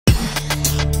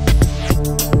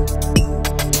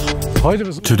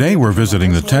Today we're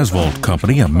visiting the TESVOLT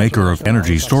company, a maker of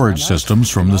energy storage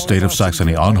systems from the state of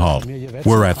Saxony-Anhalt.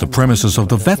 We're at the premises of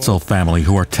the Wetzel family,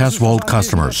 who are TESVOLT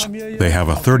customers. They have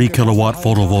a 30-kilowatt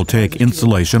photovoltaic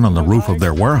installation on the roof of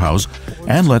their warehouse,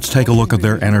 and let's take a look at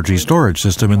their energy storage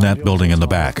system in that building in the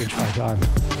back.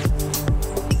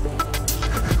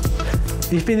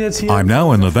 I'm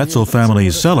now in the Wetzel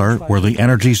family's cellar, where the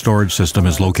energy storage system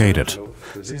is located.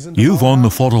 You've owned the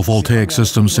photovoltaic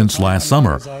system since last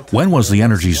summer. When was the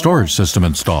energy storage system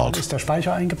installed?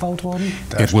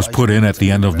 It was put in at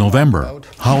the end of November.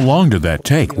 How long did that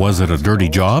take? Was it a dirty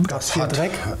job?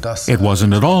 It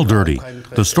wasn't at all dirty.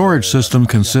 The storage system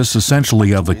consists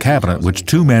essentially of the cabinet which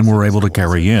two men were able to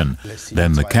carry in.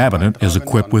 Then the cabinet is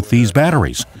equipped with these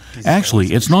batteries.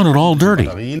 Actually, it's not at all dirty.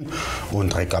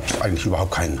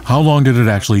 How long did it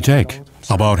actually take?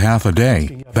 About half a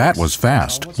day. That was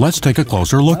fast. Let's take a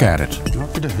closer look at it.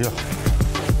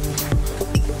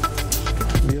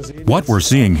 What we're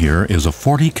seeing here is a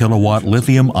 40-kilowatt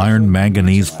lithium iron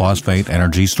manganese phosphate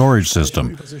energy storage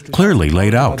system, clearly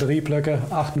laid out.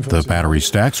 The battery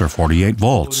stacks are 48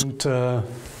 volts.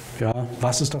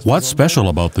 What's special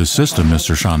about this system,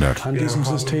 Mr. Schandert?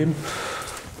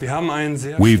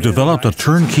 We've developed a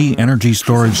turnkey energy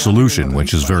storage solution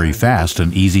which is very fast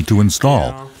and easy to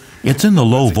install. It's in the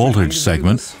low voltage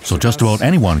segment, so just about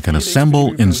anyone can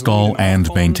assemble, install, and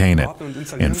maintain it.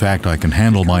 In fact, I can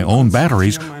handle my own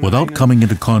batteries without coming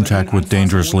into contact with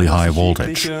dangerously high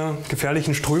voltage.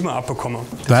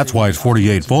 That's why it's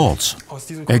 48 volts.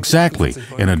 Exactly.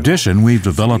 In addition, we've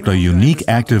developed a unique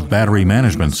active battery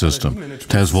management system.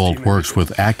 TESVOLT works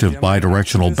with active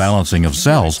bidirectional balancing of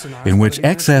cells, in which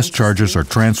excess charges are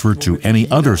transferred to any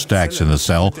other stacks in the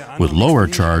cell with lower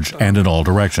charge and in all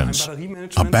directions.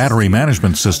 A battery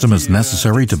management system is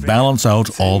necessary to balance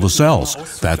out all the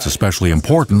cells. That's especially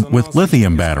important with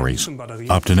lithium batteries.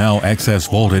 Up to now, excess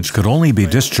voltage could only be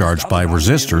discharged by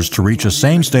resistors to reach a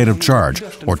same state of charge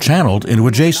or channeled into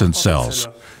adjacent cells.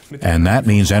 And that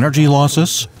means energy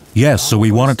losses? Yes, so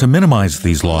we wanted to minimize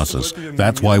these losses.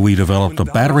 That's why we developed a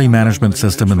battery management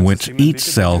system in which each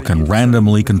cell can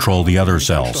randomly control the other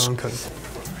cells.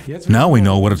 Now we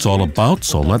know what it's all about,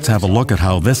 so let's have a look at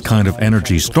how this kind of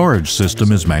energy storage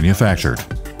system is manufactured.